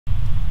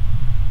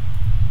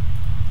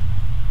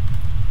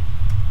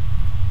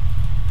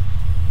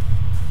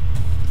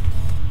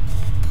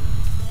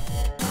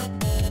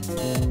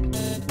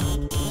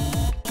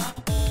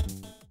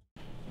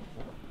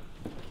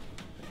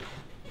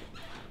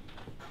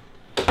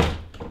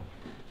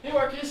Hey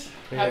Marcus,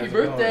 Hey, happy how's it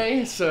birthday.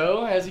 going?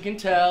 So, as you can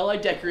tell, I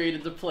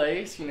decorated the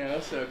place, you know,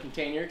 so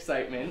contain your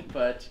excitement,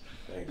 but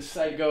Thanks.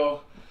 decided to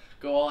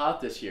go all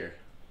out this year.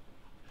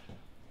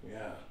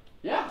 Yeah.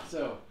 Yeah,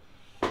 so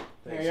Thanks,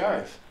 there you are.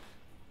 guys.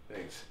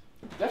 Thanks.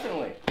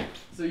 Definitely.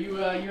 So you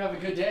have a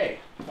good day,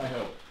 I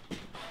hope.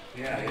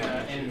 Yeah,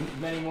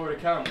 And many more to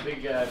come.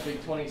 Big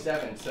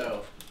 27.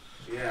 So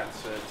yeah,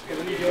 so it's what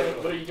gonna are be you doing?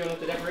 What are you doing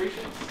with the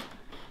decorations?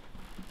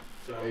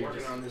 So Are I'm you working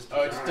just- on this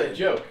Oh, design. it's just a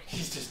joke.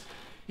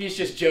 He's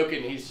just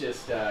joking. He's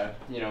just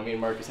you know, me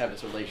and Marcus have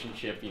this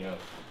relationship, you know,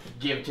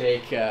 give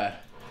take,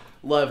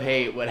 love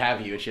hate, what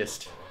have you. It's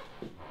just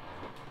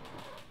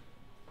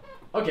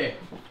okay,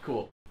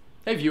 cool.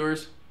 Hey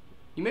viewers,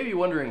 you may be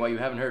wondering why you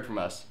haven't heard from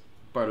us,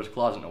 Barters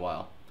Closet, in a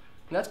while.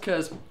 And that's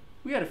because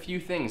we had a few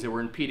things that were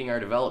impeding our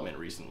development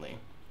recently.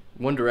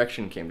 One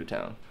Direction came to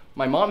town.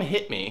 My mom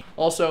hit me.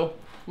 Also,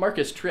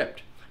 Marcus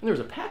tripped. And there was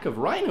a pack of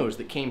rhinos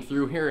that came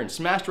through here and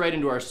smashed right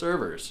into our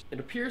servers. It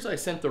appears I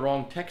sent the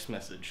wrong text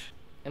message.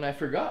 And I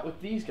forgot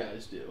what these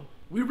guys do.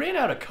 We ran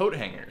out of coat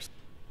hangers.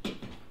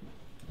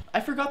 I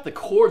forgot the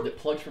cord that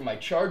plugs from my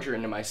charger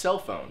into my cell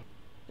phone.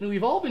 And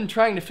we've all been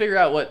trying to figure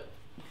out what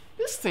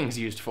this thing's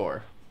used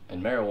for.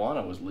 And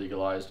marijuana was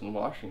legalized in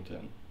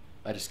Washington.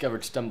 I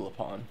discovered Stumble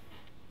Upon.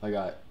 I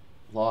got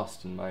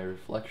lost in my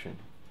reflection.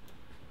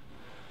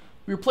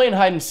 We were playing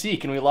hide and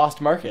seek and we lost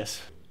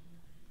Marcus.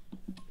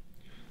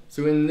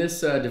 So in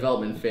this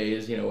development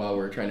phase, you know, while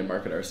we're trying to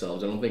market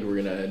ourselves, I don't think we're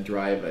gonna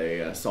drive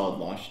a solid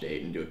launch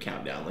date and do a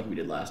countdown like we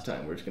did last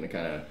time. We're just gonna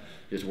kind of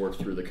just work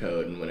through the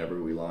code, and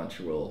whenever we launch,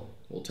 we'll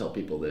tell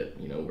people that,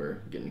 you know, we're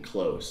getting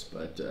close,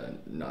 but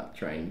not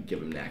try and give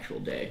them an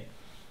actual day.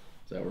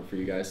 Does that work for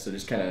you guys? So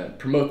just kind of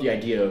promote the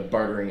idea of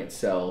bartering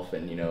itself,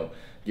 and, you know,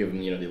 give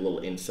them, you know, the little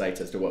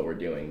insights as to what we're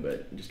doing,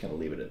 but just kind of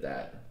leave it at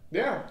that.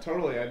 Yeah,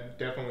 totally. I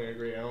definitely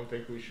agree. I don't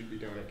think we should be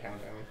doing a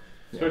countdown.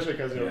 Especially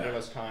because it'll give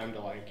us time to,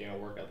 like, you know,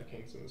 work out the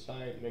kinks in the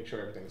site, make sure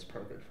everything's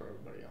perfect for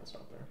everybody else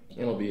out there. So.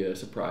 It'll be a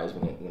surprise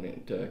when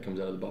it comes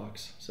out of the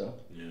box. So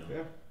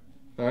Yeah.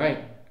 All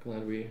right,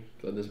 glad we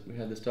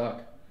had this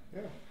talk.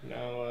 Yeah.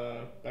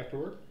 Now back to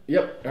work.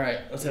 Yep. All right,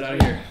 let's head out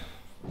of here.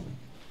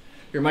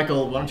 Here,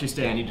 Michael, why don't you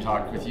stay? I need to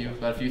talk with you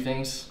about a few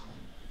things.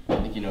 I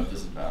think you know what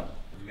this is about.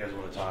 If you guys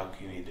want to talk,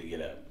 you need to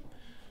get up.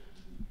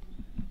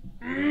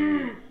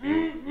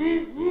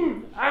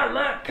 I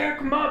like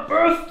cake on my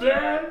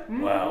birthday.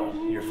 Wow,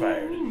 you're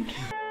fired.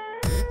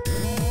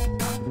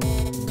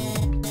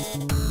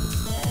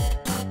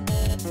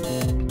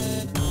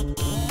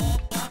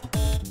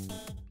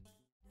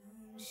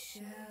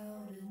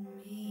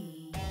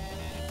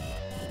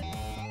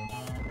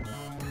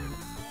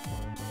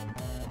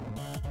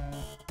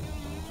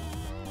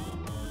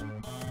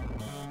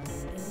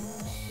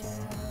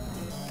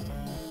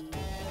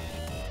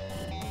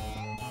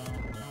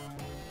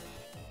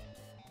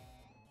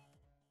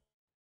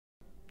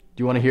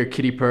 Do you want to hear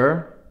kitty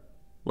purr?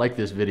 Like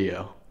this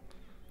video.